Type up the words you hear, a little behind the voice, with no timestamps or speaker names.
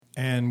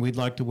And we'd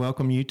like to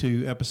welcome you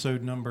to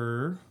episode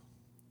number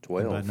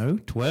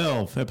 12.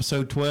 12.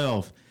 Episode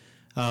 12.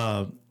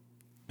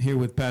 Here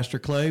with Pastor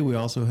Clay. We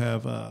also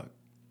have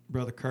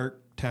Brother Kirk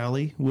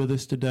Talley with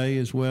us today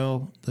as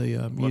well,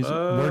 the music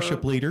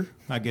worship leader,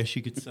 I guess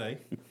you could say,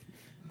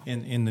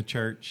 in the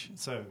church.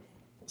 So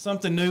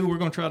something new. We're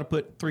going to try to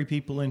put 3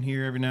 people in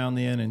here every now and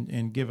then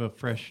and give a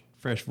fresh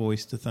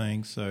voice to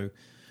things. So,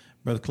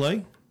 Brother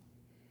Clay,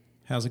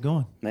 how's it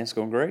going? Man, it's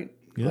going great.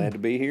 Good. Glad to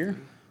be here.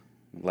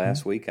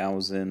 Last week I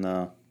was in,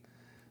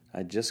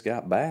 I just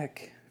got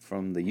back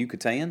from the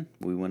Yucatan.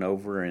 We went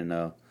over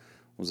and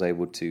was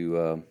able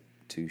to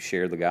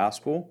share the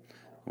gospel.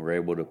 We were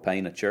able to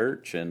paint a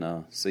church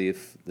and see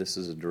if this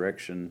is a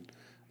direction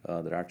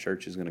that our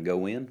church is going to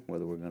go in,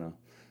 whether we're going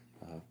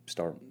to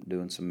start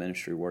doing some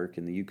ministry work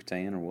in the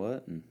Yucatan or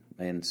what.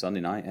 And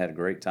Sunday night had a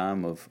great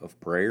time of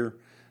prayer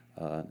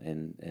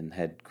and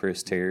had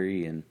Chris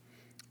Terry and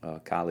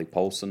Kylie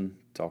Polson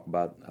talk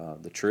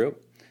about the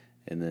trip.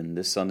 And then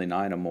this Sunday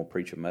night, I'm going to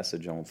preach a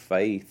message on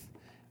faith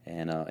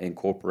and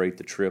incorporate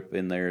the trip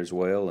in there as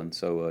well. And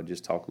so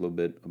just talk a little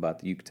bit about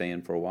the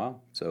Yucatan for a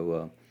while.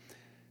 So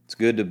it's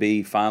good to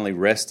be finally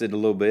rested a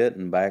little bit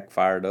and back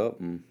fired up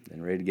and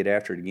ready to get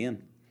after it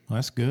again. Well,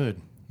 that's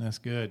good. That's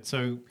good.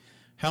 So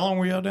how long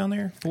were y'all down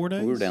there? 4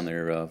 days? We were down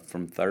there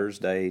from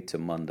Thursday to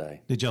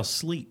Monday. Did y'all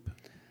sleep?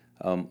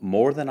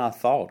 More than I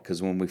thought,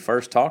 because when we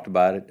first talked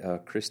about it,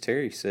 Chris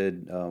Terry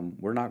said,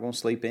 we're not going to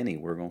sleep any.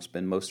 We're going to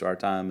spend most of our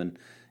time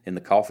in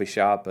the coffee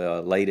shop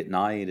late at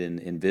night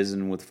and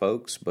visiting with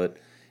folks. But,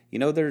 you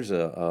know, there's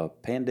a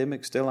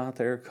pandemic still out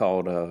there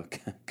called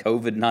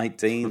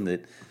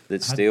COVID-19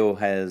 that still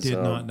has did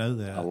not know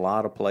that. A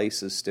lot of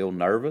places still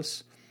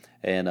nervous.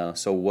 And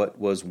so what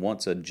was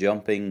once a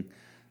jumping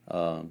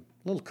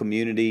little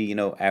community, you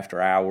know,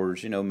 after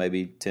hours, you know,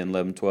 maybe 10,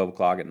 11, 12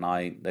 o'clock at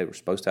night, they were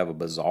supposed to have a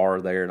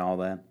bazaar there and all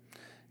that.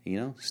 You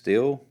know,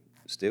 still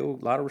a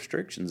lot of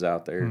restrictions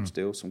out there and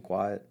still some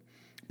quiet.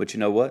 But you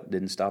know what?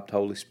 Didn't stop the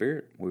Holy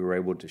Spirit. We were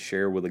able to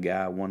share with a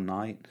guy one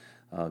night.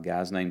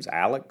 Guy's name's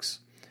Alex.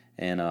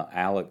 And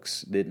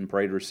Alex didn't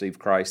pray to receive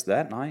Christ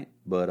that night,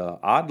 but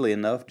oddly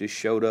enough, just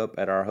showed up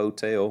at our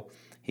hotel.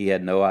 He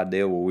had no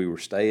idea where we were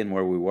staying,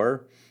 where we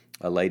were.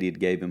 A lady had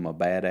gave him a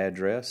bad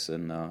address,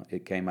 and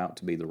it came out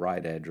to be the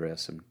right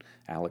address. And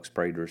Alex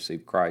prayed to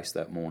receive Christ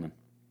that morning.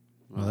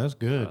 Well, that's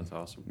good. That's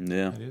awesome.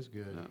 Yeah, That is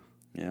good.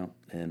 yeah.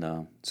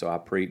 And so I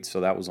preached.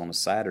 So that was on a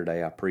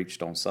Saturday. I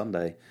preached on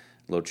Sunday.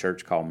 A little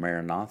church called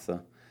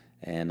Maranatha,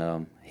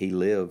 and he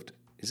lived.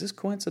 Is this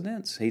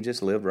coincidence? He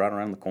just lived right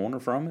around the corner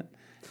from it.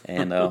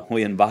 And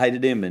we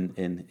invited him,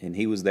 and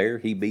he was there.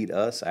 He beat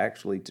us,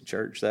 actually, to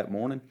church that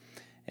morning.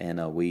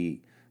 And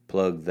we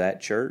plugged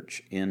that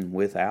church in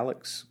with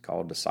Alex,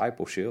 called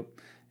Discipleship.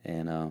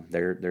 And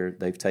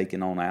they've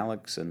taken on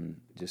Alex,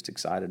 and just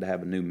excited to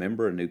have a new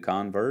member, a new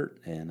convert.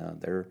 And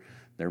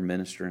they're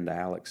ministering to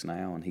Alex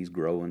now, and he's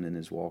growing in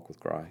his walk with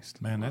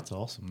Christ. Man, that's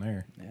awesome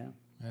there. Yeah.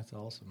 That's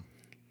awesome.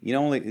 The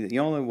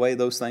only way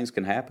those things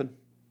can happen,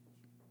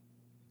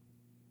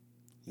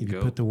 If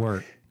you put the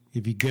work.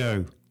 If you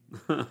go.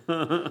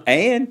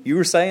 and you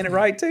were saying it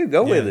right too.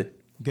 Go with it.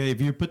 Okay, if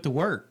you put the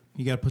work.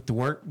 You got to put the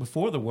work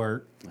before the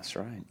work. That's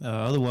right.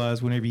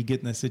 Otherwise, whenever you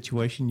get in that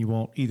situation, you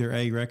won't either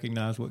A,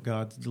 recognize what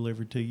God's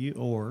delivered to you,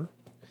 or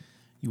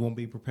you won't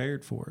be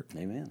prepared for it.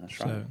 Amen. That's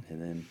right.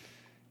 And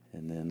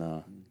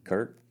then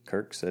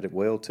Kirk said it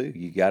well too.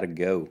 You got to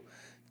go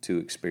to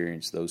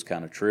experience those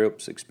kind of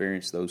trips,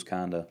 experience those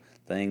kind of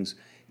things.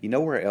 You know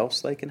where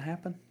else they can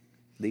happen?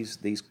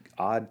 These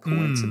odd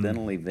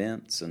coincidental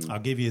events. And I'll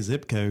give you a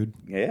zip code.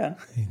 Yeah.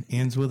 It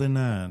ends with a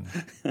 9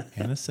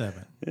 and a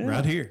 7. Yeah.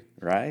 Right here.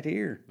 Right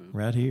here.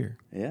 Right here.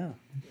 Yeah.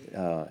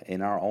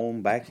 In our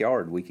own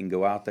backyard, we can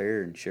go out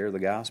there and share the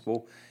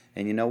gospel.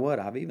 And you know what?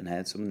 I've even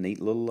had some neat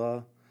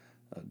little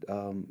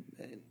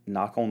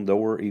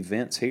knock-on-door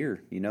events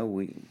here. You know,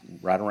 we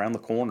right around the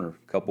corner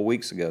a couple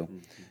weeks ago,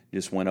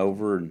 just went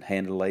over and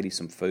handed a lady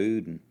some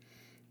food. And,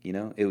 you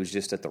know, it was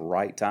just at the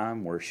right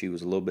time where she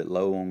was a little bit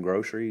low on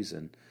groceries.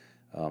 And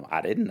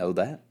I didn't know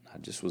that. I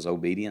just was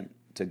obedient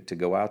to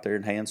go out there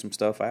and hand some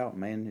stuff out.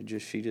 Man,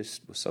 she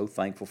just was so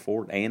thankful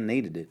for it and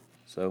needed it.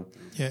 So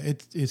yeah,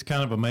 it's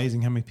kind of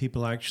amazing how many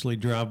people actually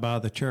drive by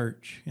the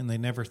church and they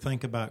never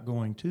think about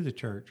going to the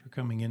church or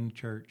coming into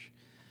church,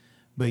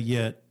 but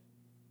yet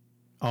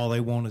all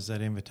they want is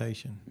that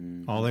invitation.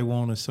 Mm-hmm. All they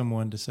want is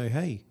someone to say,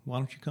 "Hey, why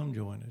don't you come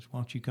join us? Why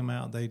don't you come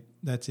out?"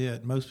 That's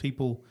it. Most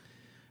people,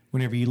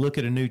 whenever you look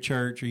at a new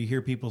church or you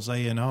hear people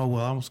saying, "Oh,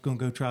 well, I'm just going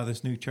to go try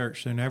this new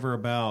church," they're never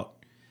about,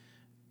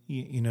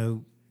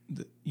 you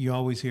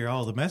always hear,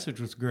 "Oh, the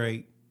message was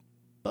great,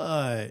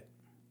 but."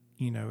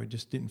 It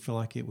just didn't feel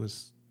like it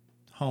was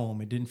home.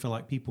 It didn't feel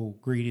like people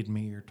greeted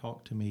me or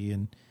talked to me.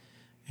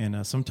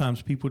 And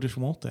sometimes people just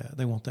want that.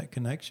 They want that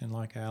connection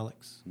like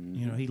Alex.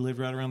 Mm-hmm. He lived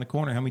right around the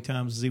corner. How many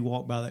times has he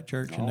walked by that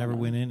church and never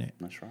went in it?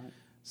 That's right.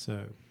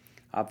 So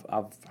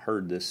I've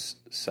heard this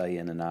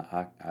saying, and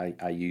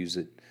I use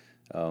it.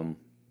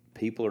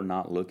 People are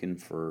not looking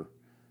for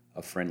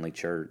a friendly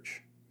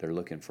church. They're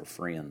looking for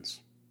friends.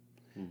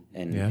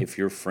 And Yeah. if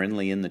you're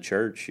friendly in the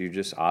church, you're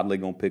just oddly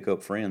going to pick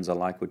up friends. I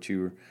like what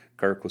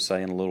Kirk was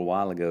saying a little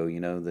while ago,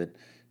 that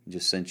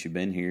just since you've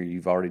been here,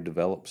 you've already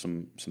developed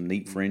some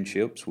neat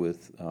friendships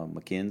with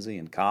Mackenzie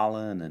and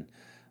Colin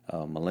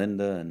and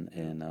Melinda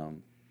and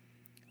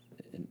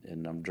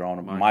I'm drawing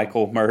a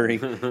Michael Murray,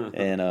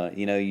 and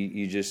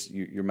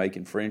you're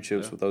making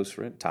friendships with those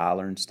friends,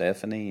 Tyler and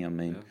Stephanie. I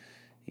mean,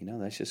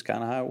 that's just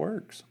kind of how it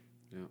works.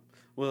 Yeah.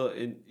 Well,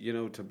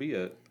 and to be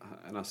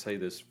and I say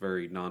this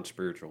very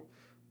non-spiritual,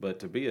 but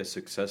to be a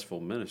successful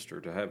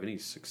minister, to have any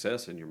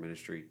success in your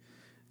ministry,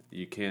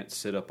 you can't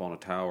sit up on a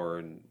tower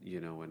and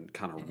and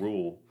kind of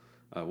rule.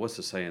 What's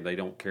the saying? They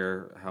don't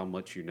care how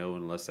much you know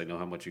unless they know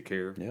how much you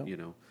care. Yep.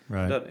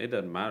 Right. It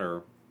doesn't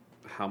matter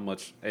how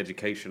much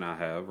education I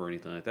have or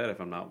anything like that. If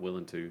I'm not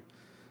willing to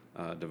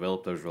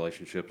develop those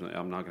relationships,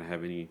 I'm not going to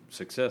have any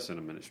success in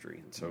a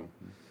ministry. And so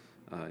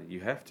you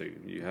have to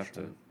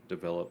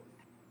develop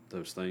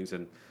those things.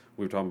 And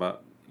we were talking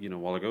about a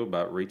while ago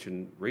about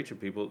reaching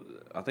people.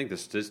 I think the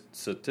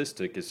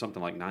statistic is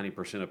something like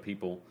 90% of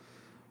people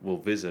will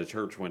visit a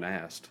church when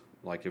asked.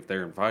 Like if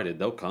they're invited,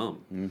 they'll come.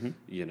 Mm-hmm.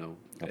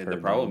 And the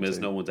problem is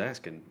no one's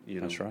asking.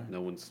 That's right.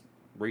 No one's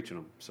reaching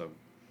them. So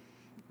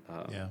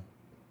Yeah.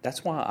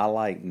 That's why I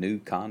like new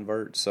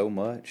converts so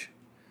much,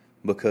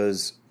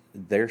 because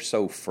they're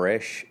so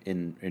fresh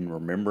in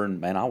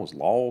remembering, man, I was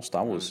lost.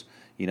 I was,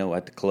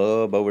 at the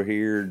club over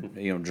here,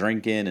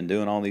 drinking and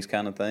doing all these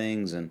kind of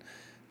things. And,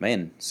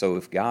 man, so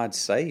if God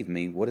saved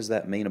me, what does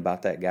that mean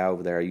about that guy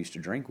over there I used to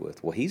drink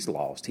with? Well, he's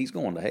lost. He's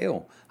going to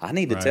hell. I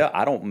need to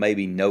I don't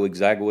maybe know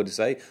exactly what to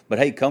say, but,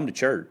 hey, come to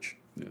church.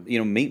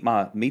 Yeah.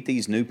 Meet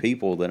these new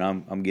people that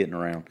I'm getting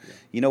around. Yeah.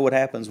 You know what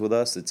happens with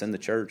us that's in the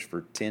church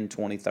for 10,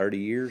 20, 30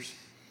 years?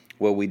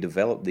 Well, we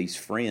develop these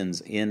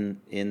friends in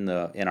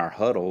our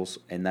huddles,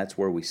 and that's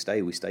where we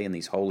stay. We stay in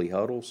these holy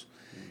huddles,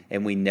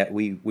 and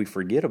we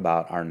forget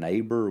about our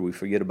neighbor. We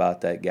forget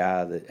about that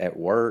guy that at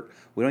work.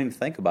 We don't even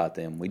think about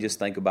them. We just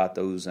think about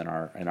those in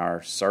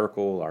our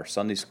circle, our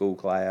Sunday school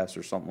class,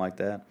 or something like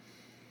that,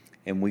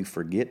 and we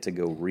forget to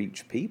go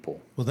reach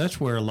people. Well,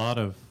 that's where a lot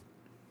of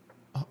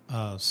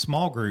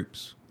small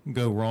groups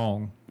go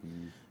wrong.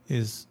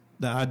 Is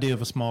the idea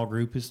of a small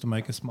group is to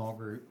make a small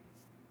group.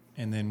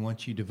 And then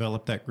once you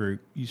develop that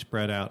group, you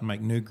spread out and make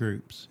new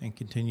groups and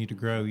continue to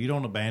grow. You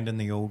don't abandon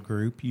the old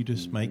group. You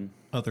just make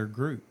other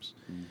groups.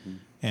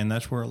 And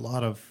that's where a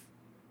lot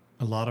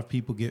of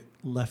people get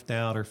left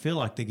out or feel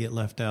like they get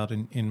left out,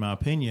 in my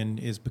opinion,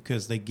 is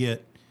because they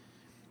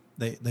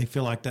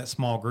feel like that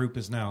small group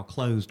is now a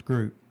closed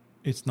group.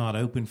 It's not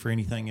open for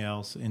anything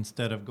else,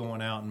 instead of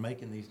going out and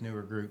making these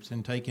newer groups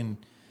and taking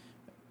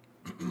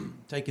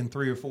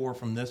 3 or 4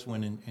 from this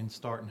one and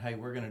starting, hey,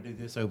 we're going to do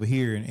this over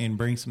here, and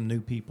bring some new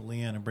people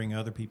in and bring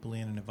other people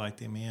in and invite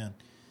them in.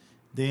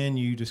 Then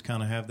you just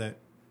kind of have that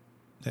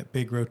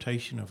big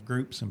rotation of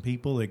groups and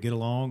people that get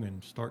along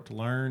and start to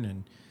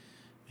learn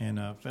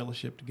and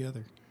fellowship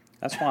together.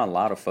 That's why a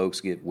lot of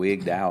folks get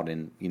wigged out,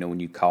 and when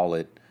you call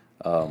it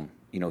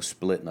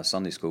splitting a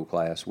Sunday school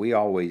class, we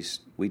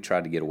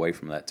tried to get away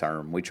from that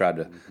term. We tried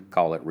to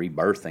call it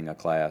rebirthing a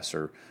class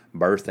or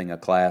birthing a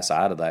class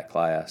out of that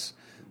class.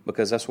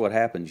 Because that's what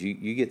happens.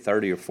 You get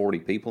 30 or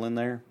 40 people in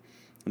there,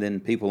 and then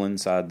people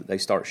inside, they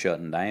start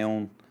shutting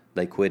down.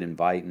 They quit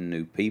inviting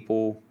new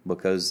people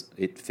because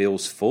it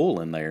feels full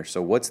in there.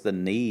 So what's the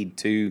need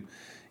to,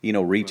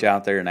 reach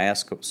out there and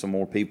ask some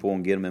more people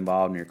and get them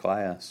involved in your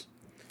class?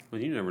 Well,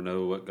 you never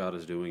know what God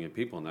is doing in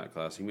people in that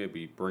class. He may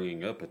be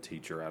bringing up a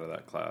teacher out of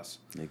that class.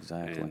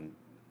 Exactly. And,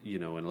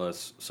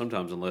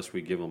 unless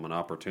we give them an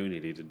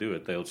opportunity to do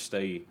it,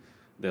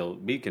 they'll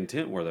be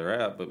content where they're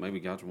at, but maybe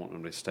God's wanting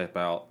them to step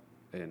out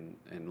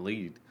and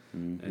lead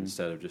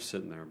instead of just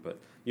sitting there. But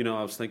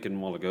I was thinking a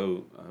while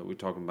ago, we were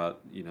talking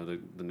about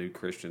the new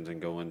Christians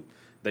and going.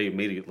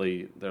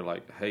 They're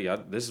like, hey,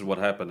 this is what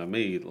happened to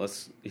me.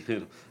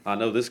 I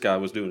know this guy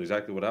was doing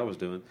exactly what I was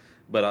doing,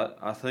 but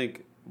I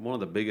think one of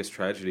the biggest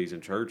tragedies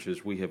in church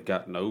is we have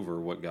gotten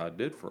over what God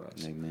did for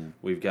us. Amen.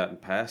 We've gotten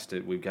past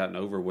it. We've gotten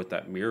over what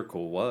that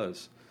miracle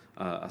was.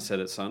 I said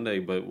it Sunday,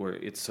 but where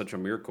it's such a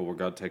miracle where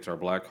God takes our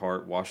black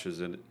heart, washes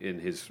in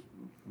His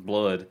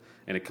blood,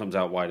 and it comes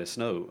out white as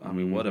snow. I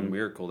mean, what a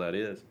miracle that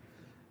is.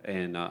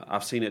 And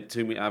I've seen it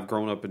to me. I've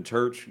grown up in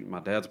church. My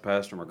dad's a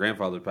pastor. My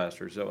grandfather's a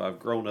pastor. So I've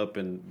grown up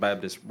in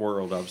Baptist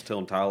world. I was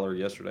telling Tyler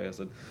yesterday, I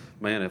said,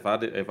 man, if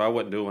I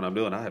wasn't doing what I'm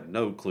doing, I have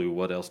no clue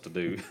what else to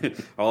do.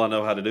 All I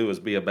know how to do is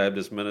be a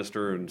Baptist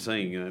minister and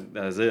sing, and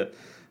that's it.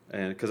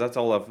 And because that's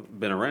all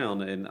I've been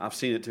around, and I've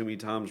seen it too many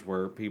times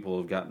where people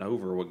have gotten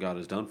over what God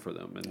has done for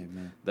them,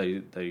 and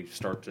they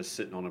start just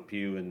sitting on a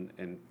pew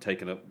and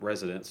taking up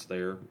residence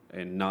there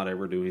and not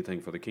ever do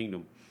anything for the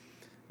kingdom.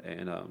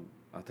 And I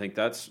think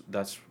that's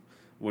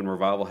when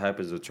revival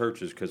happens in the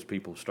churches, because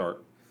people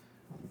start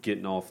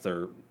getting off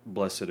their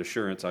blessed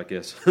assurance, I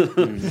guess. But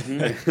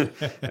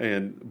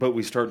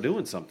we start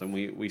doing something.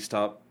 We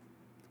stop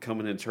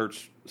coming in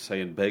church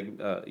saying, "Beg,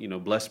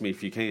 bless me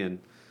if you can,"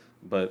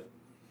 but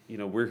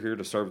we're here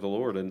to serve the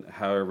Lord, and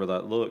however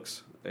that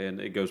looks.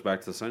 And it goes back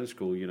to the Sunday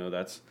school.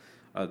 That's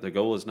The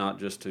goal is not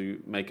just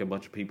to make a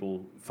bunch of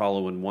people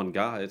following one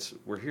guy.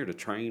 We're here to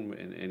train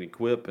and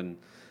equip and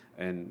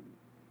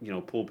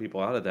pull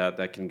people out of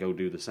that can go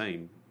do the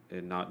same,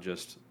 and not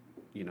just,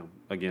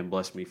 again,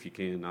 bless me if you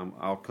can.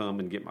 I'll come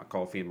and get my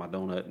coffee and my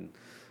donut, and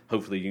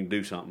hopefully you can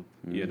do something.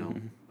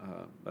 Mm-hmm.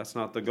 That's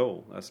not the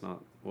goal. That's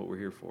not what we're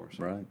here for.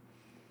 So. Right.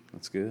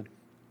 That's good.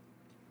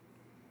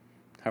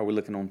 How are we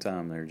looking on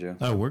time there, Joe?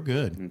 Oh, we're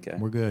good. Okay.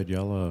 We're good.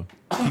 Y'all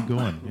keep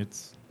going.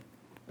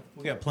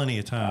 We got plenty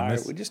of time. All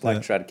right, we just like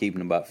to try to keep it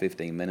in about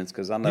 15 minutes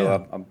because I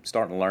know I'm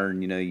starting to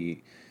learn.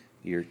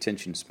 Your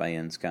attention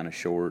span's kind of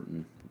short,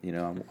 and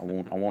I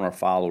want our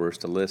followers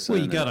to listen.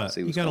 Well, you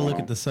gotta look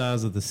at the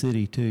size of the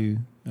city too.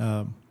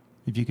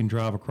 If you can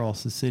drive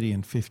across the city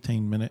in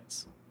 15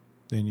 minutes,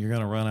 then you're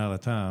gonna run out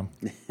of time.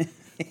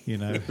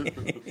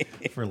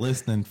 For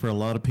listening for a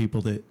lot of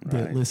people that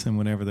listen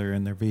whenever they're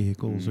in their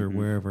vehicles or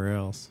wherever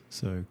else.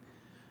 So,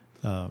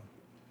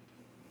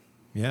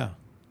 yeah.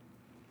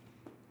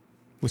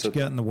 What you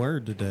got in the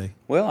Word today?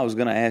 Well, I was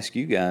going to ask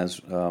you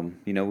guys,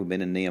 we've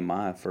been in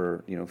Nehemiah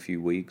for, a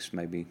few weeks,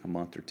 maybe a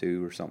month or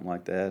two or something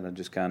like that. I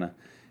just kind of,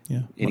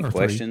 any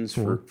questions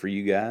for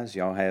you guys?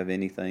 Y'all have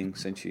anything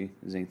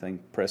is anything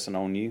pressing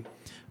on you?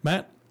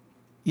 Matt?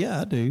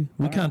 Yeah, I do.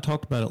 We kind of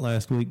talked about it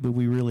last week, but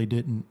we really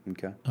didn't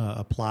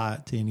apply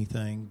it to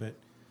anything. But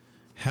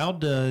how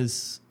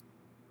does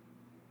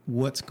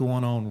what's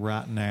going on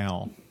right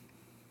now?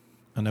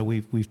 I know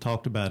we've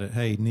talked about it.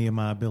 Hey,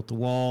 Nehemiah built the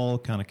wall,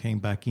 kind of came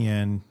back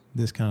in,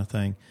 this kind of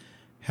thing.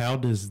 How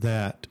does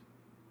that,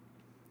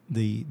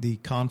 the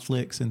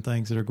conflicts and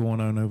things that are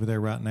going on over there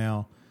right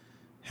now,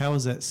 how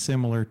is that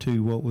similar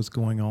to what was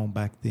going on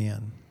back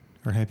then?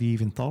 Or have you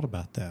even thought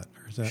about that?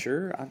 Or is that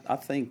Sure. I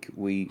think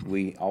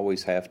we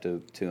always have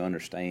to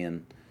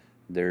understand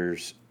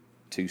there's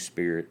two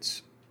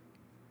spirits.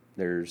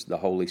 There's the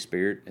Holy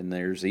Spirit and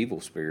there's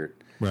evil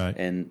spirit. Right.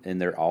 And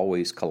they're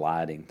always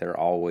colliding. They're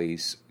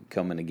always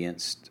coming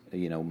against,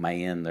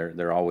 man.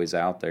 They're always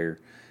out there.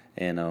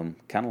 And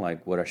kind of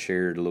like what I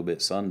shared a little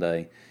bit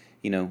Sunday,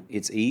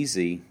 it's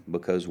easy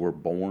because we're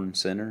born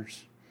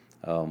sinners,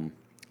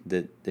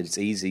 that it's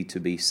easy to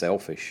be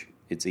selfish.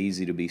 It's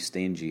easy to be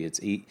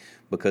stingy.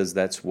 Because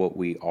that's what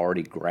we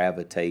already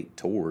gravitate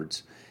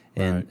towards.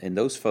 And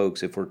those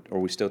folks, are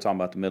we still talking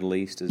about the Middle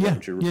East? Is that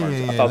what you're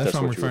referring to? I thought that's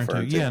what you're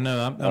referring to. Yeah,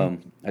 no,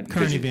 I'm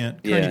current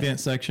event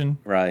section.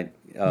 Right.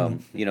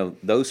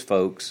 Those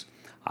folks,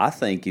 I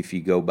think if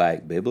you go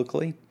back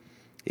biblically,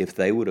 if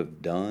they would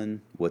have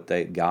done what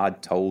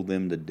God told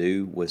them to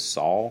do with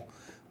Saul,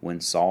 when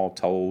Saul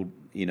told,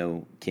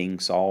 King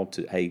Saul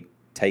to, hey,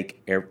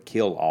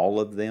 kill all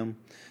of them,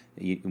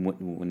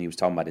 when he was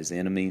talking about his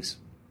enemies,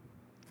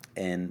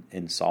 and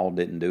Saul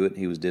didn't do it,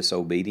 he was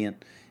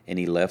disobedient, and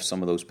he left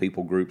some of those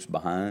people groups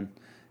behind.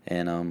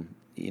 And,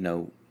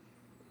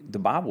 the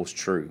Bible's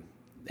true.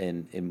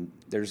 And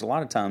there's a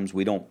lot of times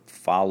we don't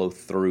follow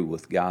through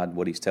with God,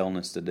 what he's telling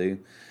us to do.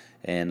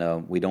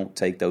 And we don't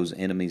take those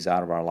enemies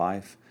out of our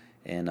life.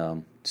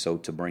 And so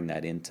to bring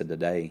that into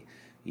today,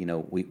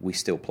 we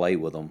still play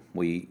with them.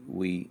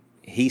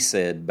 He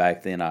said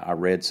back then, I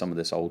read some of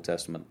this Old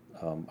Testament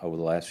over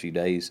the last few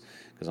days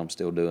because I'm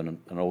still doing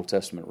an Old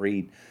Testament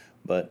read.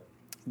 But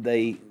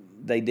they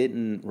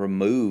didn't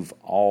remove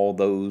all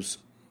those,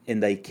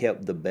 and they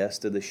kept the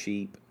best of the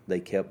sheep. They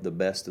kept the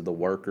best of the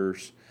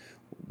workers.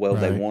 Well,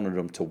 They wanted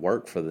them to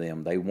work for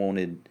them. They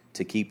wanted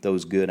to keep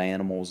those good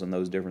animals and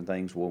those different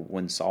things. Well,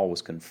 when Saul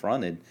was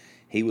confronted,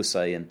 he was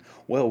saying,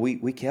 well,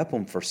 we kept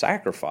them for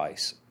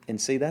sacrifice. And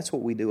see, that's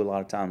what we do a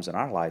lot of times in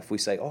our life. We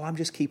say, I'm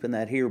just keeping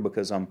that here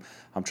because I'm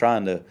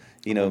trying to,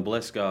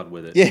 bless God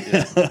with it.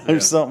 Yeah. Or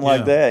something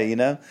like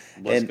that,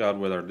 Bless God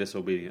with our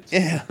disobedience.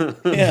 Yeah.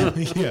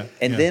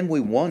 And then we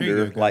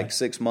wonder, like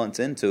 6 months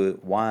into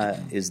it, why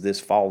is this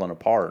falling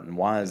apart? And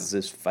why is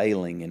this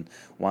failing? And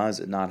why is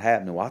it not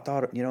happening? Well, I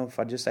thought, if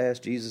I just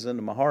ask Jesus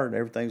into my heart,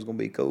 everything's going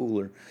to be cool.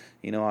 Or,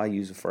 I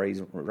use the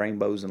phrase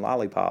rainbows and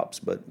lollipops.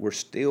 But we're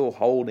still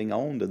holding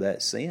on to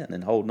that sin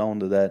and holding on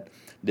to that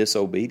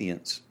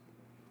disobedience.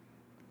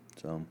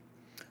 So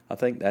I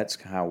think that's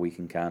how we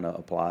can kind of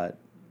apply it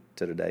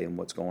to today and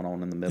what's going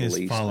on in the Middle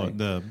East. Follow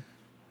the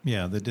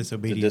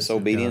disobedience. The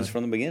disobedience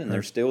from the beginning.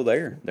 They're still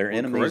there. Their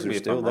enemies are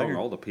still there.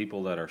 All the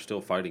people that are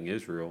still fighting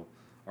Israel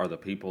are the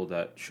people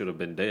that should have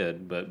been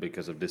dead, but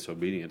because of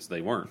disobedience,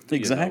 they weren't.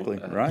 Exactly.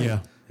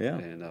 Right. Yeah.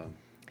 And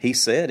he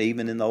said,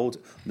 even in the old,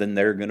 then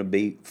they're going to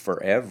be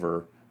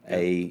forever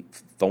a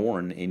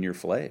thorn in your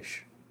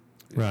flesh.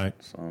 Right.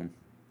 So.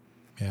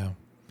 Yeah.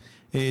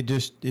 It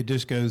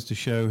just goes to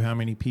show how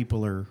many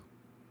people are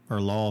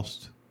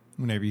lost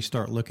whenever you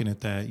start looking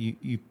at that.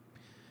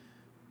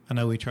 I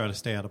know we try to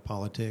stay out of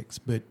politics,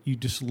 but you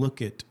just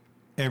look at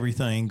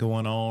everything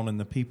going on and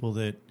the people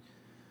that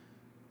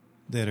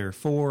are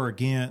for or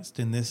against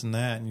and this and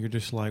that, and you're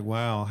just like,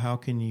 wow, how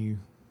can you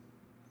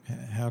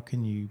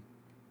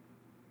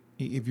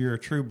if you're a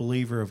true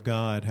believer of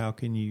God, how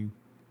can you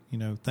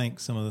think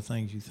some of the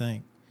things you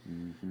think?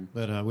 Mm-hmm.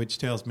 But which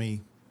tells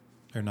me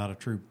they're not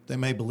they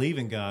may believe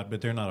in God,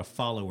 but they're not a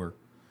follower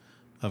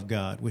of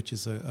God, which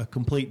is a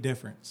complete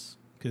difference.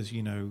 because,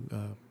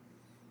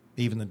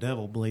 even the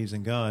devil believes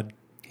in God.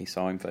 He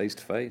saw him face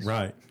to face.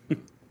 Right.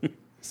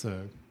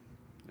 So.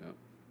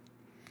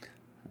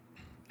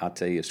 I'll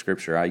tell you a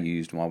scripture I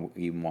used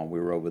even while we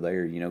were over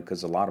there,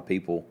 because a lot of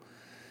people,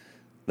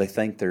 they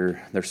think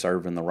they're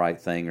serving the right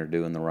thing or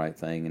doing the right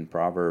thing. And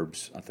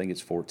Proverbs, I think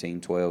it's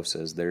 14:12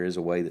 says, there is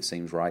a way that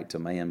seems right to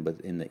man, but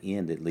in the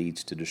end it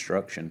leads to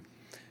destruction.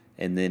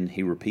 And then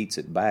he repeats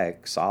it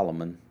back.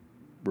 Solomon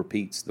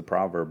repeats the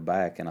proverb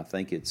back, and I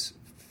think it's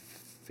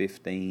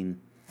 16,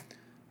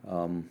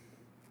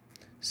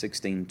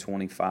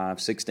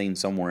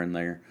 somewhere in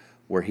there,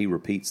 where he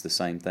repeats the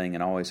same thing.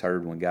 And I always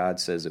heard when God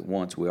says it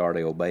once, we ought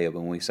to obey it.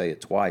 But when we say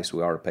it twice,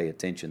 we ought to pay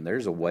attention.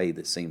 There's a way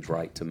that seems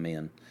right to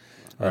men.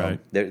 Right.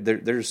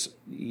 There's,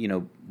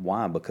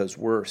 why? Because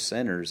we're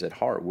sinners at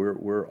heart.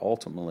 We're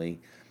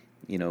ultimately,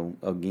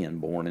 again,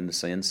 born into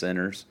sin,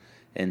 sinners.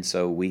 And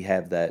so we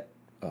have that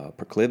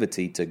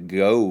proclivity to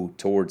go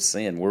towards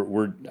sin.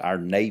 Our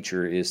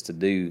nature is to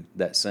do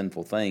that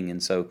sinful thing.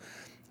 And so,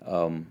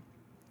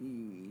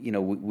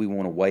 we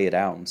want to weigh it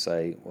out and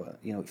say, well,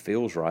 it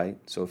feels right.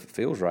 So if it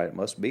feels right, it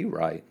must be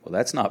right. Well,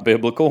 that's not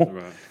biblical,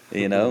 right.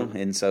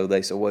 And so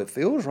they say, well, it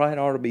feels right,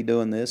 I ought to be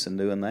doing this and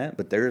doing that.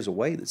 But there is a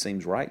way that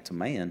seems right to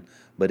man,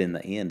 but in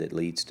the end, it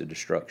leads to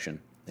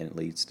destruction and it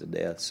leads to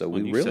death. So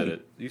you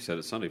said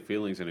it Sunday,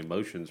 feelings and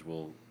emotions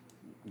will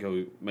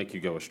make you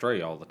go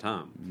astray all the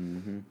time.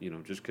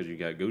 Mm-hmm. Just because you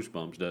got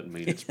goosebumps doesn't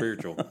mean it's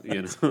spiritual,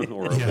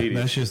 or obedience.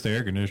 That's just the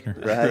air conditioner.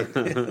 Right.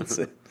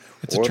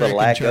 It's or a trick the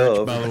lack in church,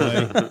 of. by the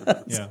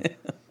way. Yeah.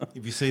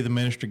 If you see the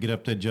minister get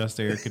up to adjust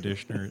the air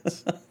conditioner,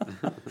 it's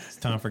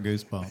time for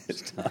goosebumps.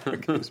 It's time for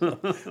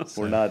goosebumps.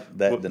 We're not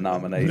that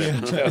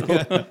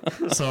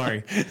denomination.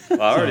 Sorry.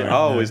 I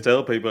always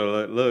tell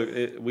people, look,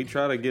 we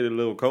try to get it a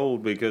little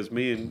cold because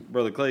me and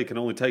Brother Clay can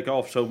only take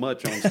off so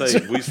much on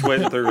stage. We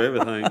sweating through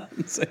everything.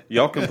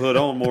 Y'all can put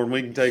on more than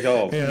we can take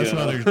off. Yeah, that's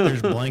why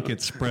there's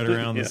blankets spread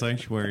around the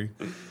sanctuary.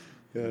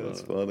 Yeah,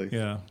 that's funny.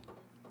 Yeah.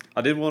 I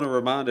did want to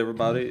remind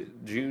everybody,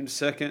 June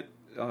 2nd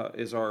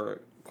is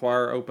our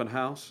choir open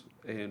house,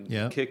 and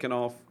kicking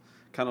off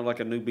kind of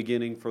like a new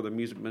beginning for the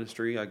music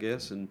ministry, I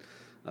guess, and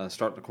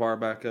starting the choir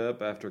back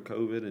up after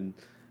COVID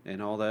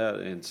and all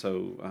that. And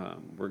so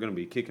we're going to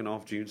be kicking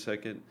off June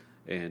 2nd.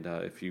 And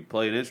if you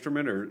play an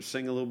instrument or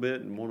sing a little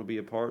bit and want to be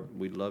a part,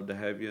 we'd love to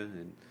have you.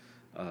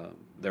 And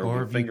there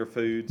will be finger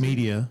foods.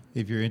 Media,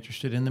 if you're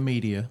interested in the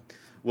media.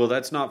 Well,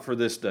 that's not for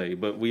this day,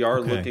 but we are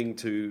looking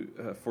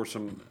to for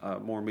some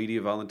more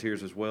media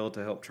volunteers as well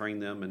to help train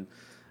them, and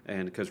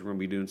because we're going to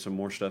be doing some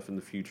more stuff in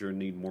the future and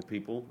need more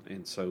people,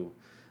 and so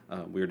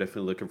we're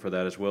definitely looking for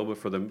that as well. But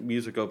for the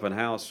music open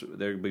house,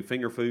 there will be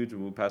finger foods,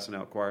 and we'll be passing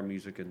out choir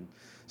music and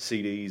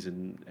CDs,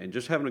 and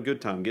just having a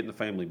good time, getting the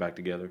family back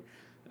together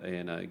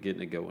and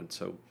getting it going.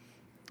 So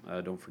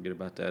don't forget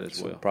about that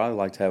as well. Probably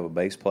like to have a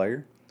bass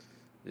player.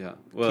 Yeah,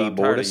 well,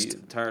 keyboardist.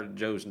 I'm tired of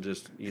Joe's and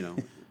just He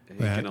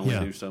can only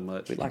do so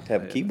much. We'd like to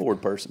have a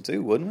keyboard person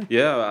too, wouldn't we?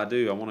 Yeah, I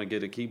do. I want to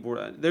get a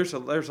keyboard. There's a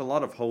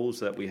lot of holes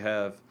that we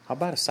have. How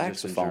about a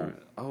saxophone?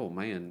 Oh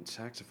man,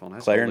 saxophone.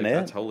 That's clarinet.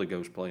 That's Holy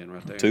Ghost playing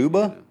right there.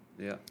 Tuba.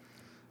 Yeah.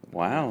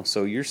 Wow.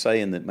 So you're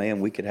saying that, man,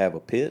 we could have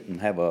a pit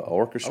and have an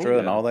orchestra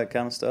and all that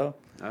kind of stuff?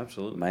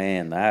 Absolutely.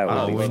 Man, that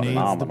would be phenomenal. We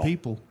need the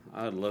people.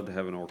 I'd love to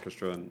have an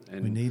orchestra.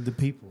 And we need the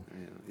people.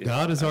 Yeah,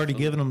 God has already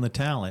given them the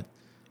talent.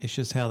 It's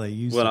just how they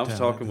use it. Well, I was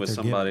talking with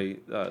somebody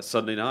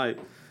Sunday night.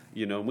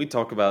 We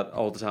talk about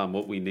all the time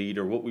what we need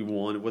or what we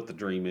want, what the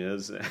dream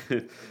is.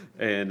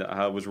 And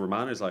I was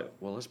reminded, it's like,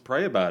 well, let's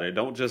pray about it.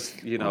 Don't just,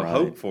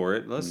 hope for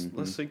it. Let's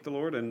seek the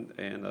Lord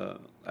and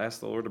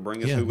ask the Lord to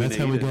bring us who we need. That's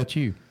how we got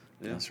you.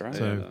 Yeah, that's right.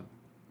 So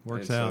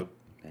works out,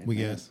 we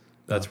guess.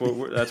 That's what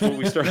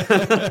we start.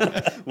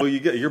 Well,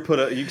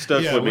 you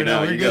stuck with me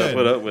now. You got to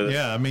put up with it.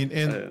 Yeah, I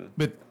mean,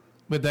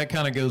 but that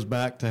kind of goes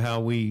back to how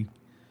we,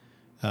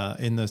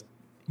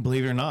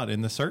 believe it or not,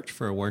 in the search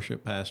for a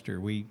worship pastor,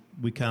 we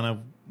kind of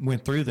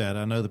went through that.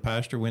 I know the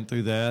pastor went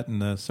through that, and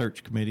the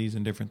search committees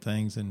and different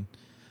things, and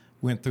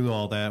went through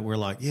all that. We're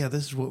like, yeah,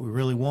 this is what we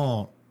really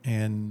want,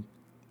 and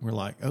we're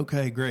like,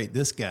 okay, great,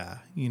 this guy,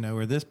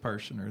 or this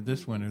person, or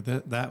this one, or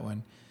that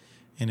one,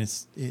 and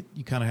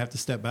you kind of have to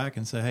step back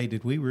and say, hey,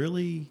 did we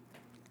really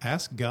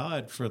ask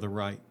God for the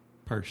right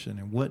person,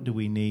 and what do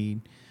we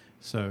need?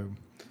 So,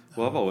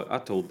 well, I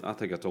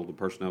think I told the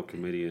personnel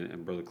committee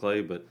and Brother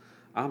Clay, but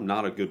I'm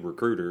not a good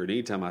recruiter, and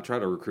anytime I try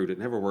to recruit, it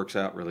never works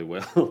out really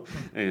well.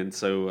 And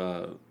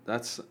so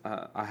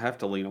I have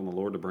to lean on the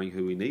Lord to bring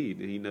who we need.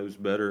 He knows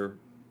better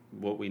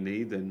what we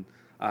need than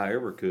I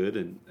ever could,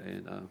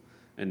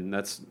 and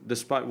that's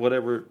despite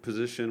whatever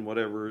position,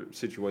 whatever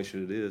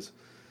situation it is.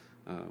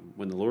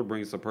 When the Lord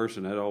brings the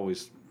person, that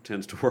always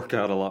tends to work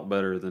out a lot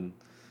better than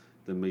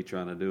me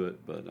trying to do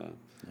it. But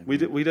we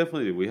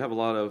definitely do. We have a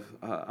lot of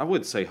I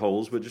wouldn't say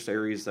holes, but just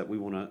areas that we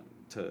want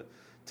to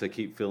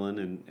keep filling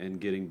and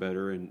getting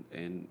better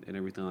and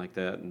everything like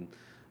that. And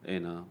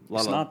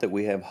it's not that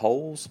we have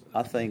holes.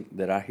 I think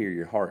that I hear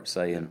your heart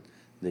saying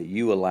that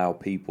you allow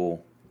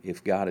people,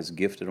 if God has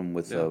gifted them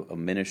with a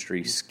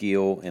ministry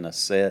skill and a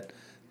set,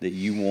 that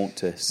you want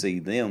to see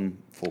them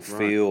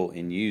fulfill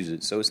and use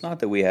it. So it's not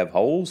that we have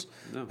holes,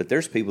 but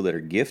there's people that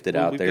are gifted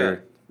out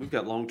there. We've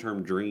got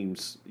long-term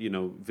dreams,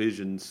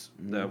 visions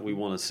that we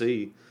want to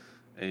see,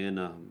 and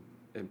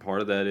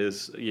part of that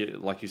is,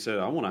 like you said,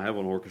 I want to have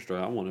an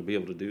orchestra. I want to be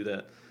able to do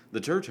that. The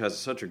church has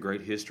such a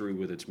great history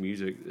with its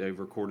music. They've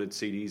recorded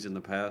CDs in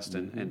the past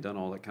and done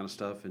all that kind of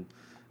stuff, and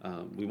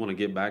we want to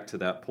get back to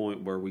that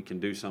point where we can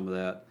do some of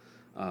that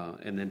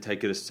and then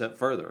take it a step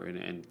further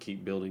and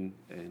keep building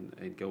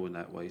and going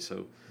that way.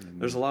 So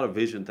there's a lot of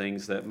vision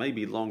things that may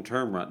be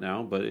long-term right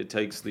now, but it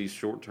takes these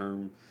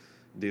short-term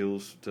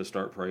deals to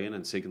start praying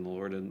and seeking the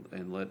Lord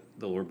and let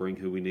the Lord bring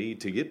who we need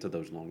to get to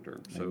those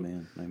long-term. So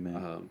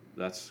Amen.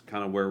 That's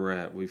kind of where we're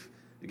at. We've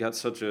got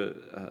such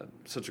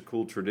a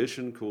cool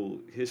tradition, cool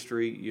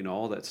history,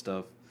 all that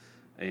stuff.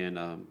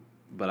 And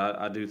but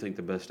I do think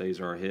the best days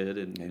are ahead,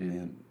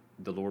 and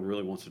the Lord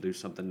really wants to do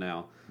something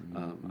now.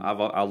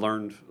 I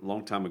learned a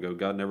long time ago,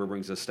 God never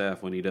brings a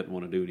staff when He doesn't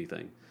want to do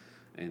anything.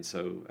 And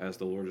so as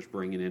the Lord is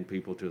bringing in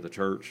people to the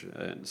church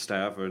and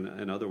staff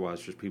and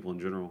otherwise just people in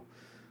general,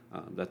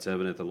 that's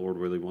evident the Lord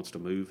really wants to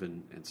move.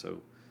 And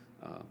so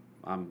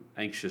I'm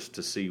anxious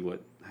to see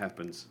what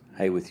happens.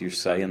 Hey, with you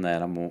saying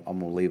that, I'm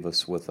gonna leave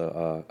us with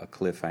a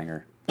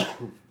cliffhanger.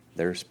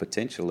 There's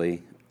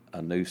potentially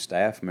a new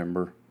staff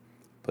member,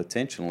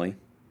 potentially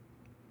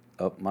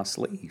up my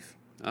sleeve.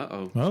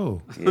 Uh-oh.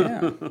 Oh,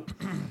 Yeah.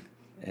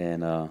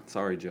 And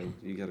Sorry, Joe.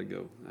 You got to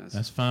go.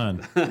 that's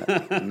fine.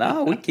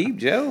 no, we keep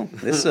Joe.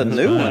 This is a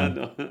new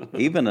one,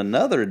 even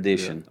another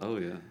addition Oh,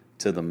 yeah.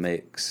 to the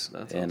mix.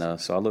 That's and awesome.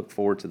 so I look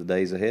forward to the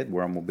days ahead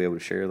where I'm gonna be able to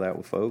share that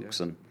with folks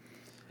and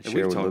And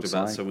share we've what it talked looks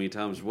about like. so many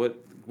times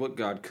what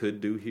God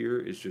could do here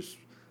is just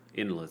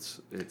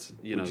endless. It's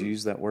Would you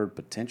use that word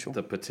potential?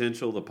 the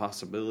potential, the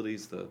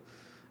possibilities,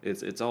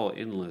 it's all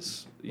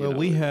endless. Well,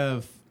 we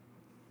have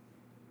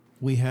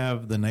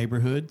the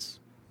neighborhoods.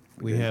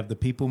 We have the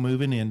people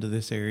moving into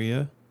this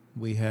area.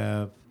 We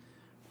have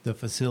the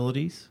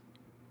facilities.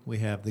 We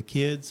have the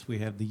kids. We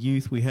have the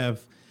youth. We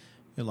have,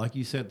 like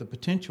you said, the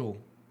potential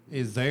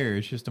is there.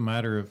 It's just a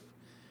matter of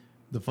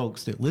the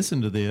folks that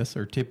listen to this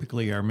are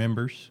typically our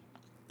members.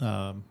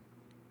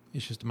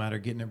 It's just a matter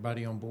of getting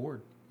everybody on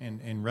board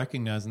and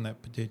recognizing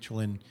that potential.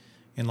 And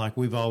like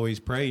we've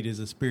always prayed, is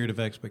a spirit of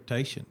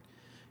expectation.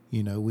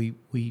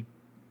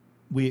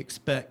 We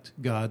expect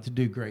God to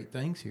do great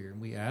things here,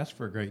 and we ask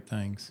for great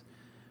things.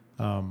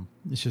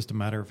 It's just a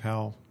matter of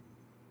how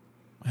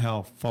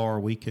far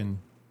we can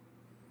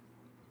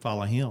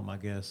follow Him, I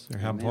guess, or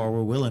how far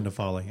we're willing to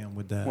follow Him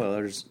with that. Well,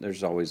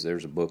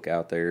 there's a book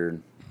out there.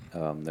 I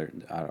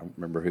don't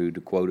remember who to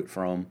quote it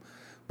from,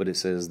 but it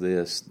says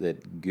this,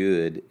 that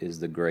good is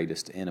the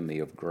greatest enemy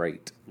of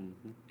great.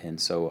 Mm-hmm. And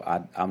so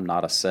I'm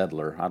not a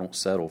settler. I don't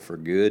settle for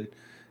good.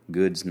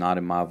 Good's not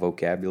in my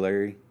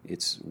vocabulary.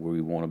 It's where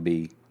we want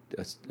to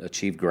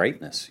achieve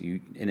greatness.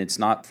 And it's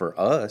not for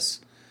us.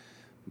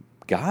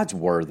 God's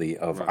worthy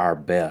of our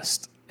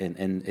best.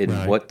 And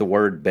Right. what the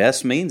word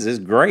best means is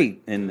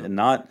great and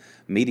not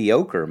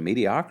mediocre,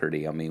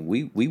 mediocrity. I mean,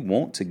 we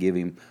want to give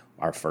Him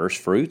our first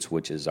fruits,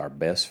 which is our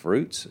best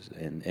fruits.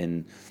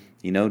 And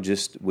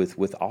just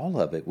with all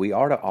of it, we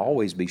are to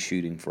always be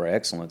shooting for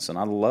excellence. And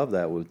I love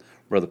that with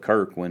Brother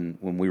Kirk when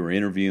we were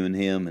interviewing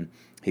him and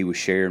he was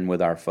sharing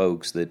with our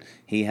folks that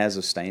he has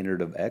a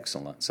standard of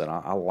excellence. And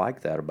I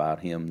like that about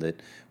him,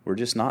 that we're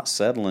just not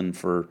settling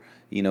for,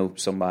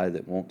 somebody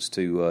that wants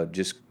to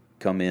just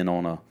come in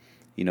on a,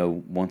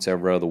 once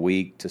every other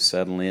week to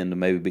settle in to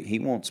maybe he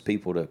wants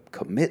people to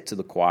commit to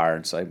the choir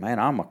and say,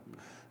 man,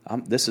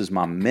 this is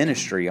my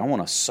ministry. I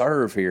want to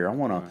serve here. I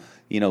want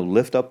to,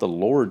 lift up the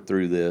Lord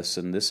through this.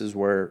 And this is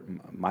where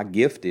my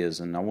gift is.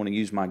 And I want to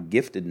use my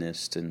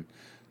giftedness. And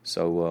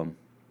so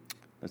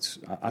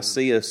I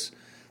see us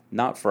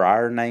not for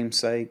our name's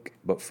sake,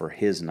 but for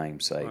His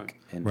name's sake. Right.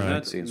 And Right.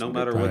 That's no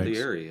matter what the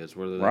area is,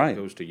 whether that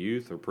goes to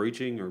youth or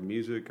preaching or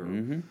music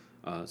or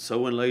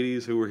sewing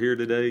ladies who are here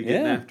today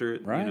getting after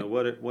it. Right.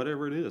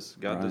 Whatever it is,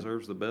 God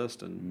deserves the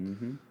best,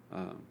 and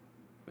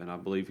I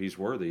believe He's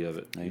worthy of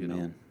it.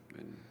 Amen.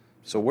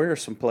 So where are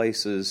some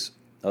places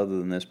other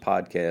than this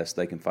podcast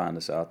they can find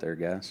us out there,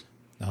 guys?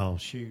 Oh,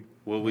 shoot.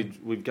 Well,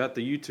 we've got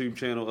the YouTube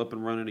channel up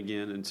and running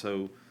again, and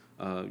so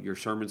your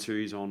sermon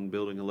series on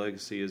building a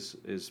legacy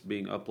is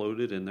being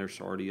uploaded, and there's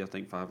already, I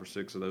think, 5 or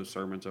 6 of those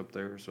sermons up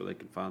there, so they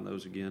can find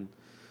those again.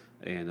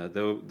 And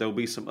there'll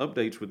be some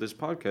updates with this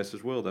podcast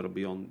as well that'll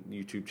be on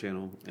YouTube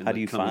channel. How do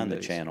you find the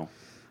channel?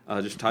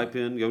 Just type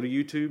in, go to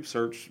YouTube,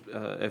 search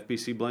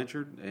FBC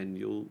Blanchard, and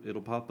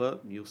it'll pop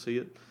up, and you'll see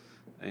it.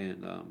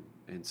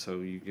 And so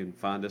you can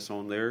find us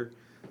on there.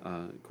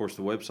 Of course,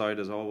 the website,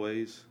 as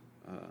always.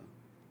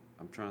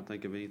 I'm trying to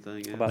think of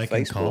anything else. About They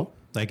can Facebook? call.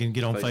 They can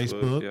get on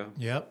Facebook, Facebook.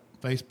 Yep.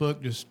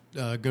 Facebook. Just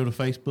go to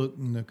Facebook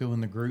and go in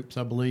the groups,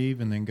 I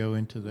believe, and then go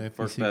into the FBC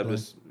First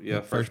Baptist,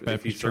 First if you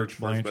Baptist search Church First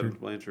Blanchard. Baptist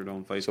Blanchard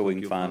on Facebook. So we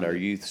can you'll find our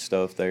it. youth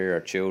stuff there,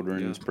 our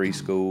children's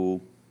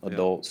preschool,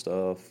 adult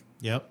stuff.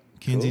 Yep.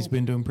 Kenzie's Cool.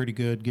 been doing pretty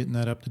good getting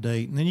that up to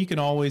date. And then you can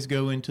always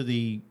go into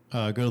the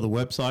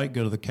website,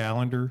 go to the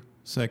calendar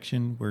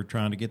section. We're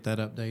trying to get that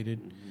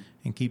updated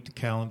and keep the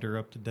calendar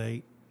up to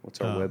date. What's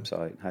our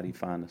website? How do you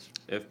find us?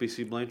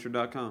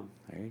 FBCBlanchard.com.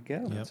 There you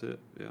go. That's it.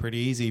 Yeah. Pretty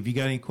easy. If you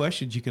got any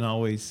questions, you can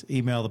always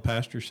email the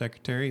pastor's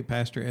secretary,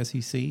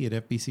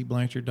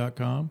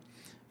 pastorsec@fbcblanchard.com.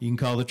 You can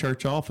call the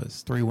church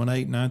office,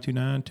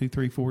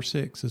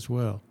 318-929-2346 as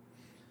well.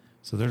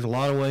 So there's a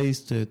lot of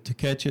ways to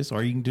catch us,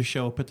 or you can just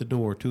show up at the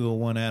door,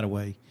 201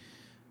 Attaway,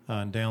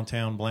 in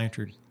downtown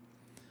Blanchard,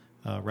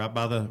 right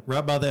by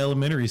the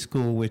elementary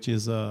school, which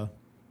is a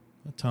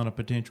ton of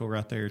potential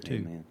right there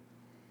too. Amen.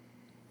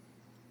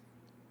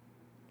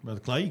 Brother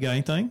Clay, you got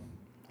anything?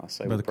 I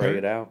say Brother we pray Kurt?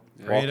 it out.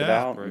 Pray Walk it it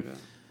out. out. Pray it out.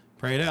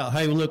 Pray it out.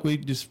 Hey, look, we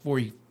just before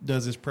he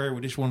does this prayer,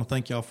 we just want to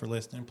thank y'all for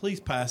listening. Please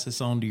pass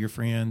this on to your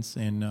friends,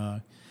 and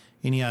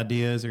any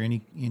ideas or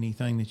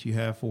anything that you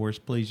have for us,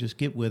 please just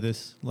get with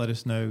us. Let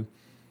us know.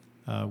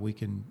 We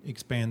can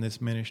expand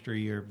this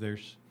ministry, or if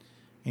there's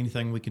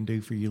anything we can do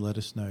for you, let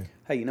us know.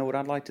 Hey, you know what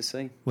I'd like to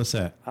see? What's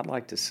that? I'd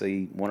like to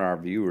see one of our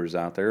viewers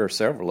out there, or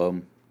several of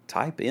them,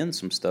 type in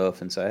some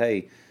stuff and say,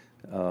 hey,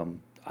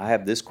 I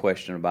have this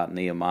question about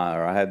Nehemiah,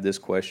 or I have this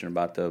question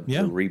about the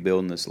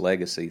rebuilding this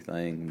legacy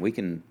thing. We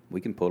can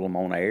put them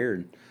on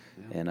air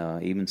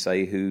and even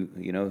say who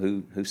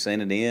sent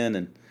it in,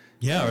 and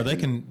or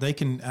they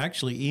can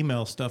actually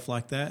email stuff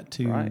like that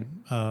to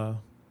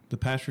the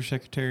pastor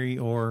secretary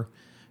or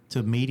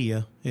to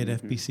media at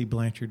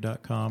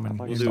fbcblanchard.com, and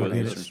We'll do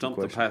a Stump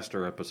the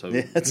Pastor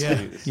episode.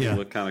 See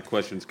what kind of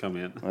questions come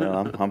in.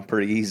 Well, I'm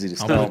pretty easy to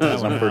stump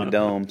because I'm pretty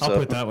dumb. I'll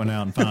put that one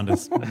out and find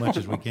as much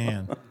as we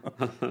can.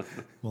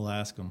 We'll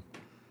ask them.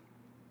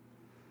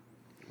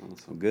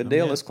 Awesome. Good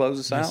deal. Let's close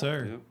this out. Yes,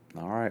 sir.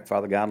 Yep. All right,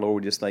 Father God,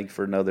 Lord, we just thank you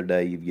for another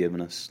day you've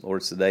given us.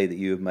 Lord, it's the day that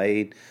you have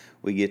made.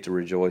 We get to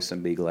rejoice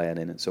and be glad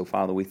in it. So,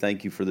 Father, we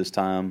thank you for this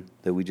time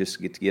that we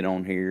just get to get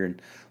on here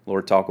and,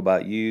 Lord, talk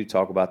about you,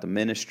 talk about the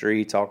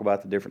ministry, talk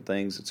about the different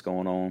things that's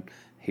going on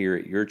here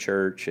at your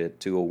church at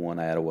 201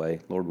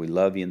 Attaway. Lord, we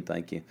love you and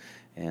thank you,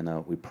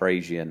 and we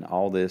praise you. And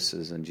all this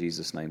is in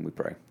Jesus' name we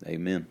pray.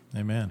 Amen.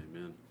 Amen.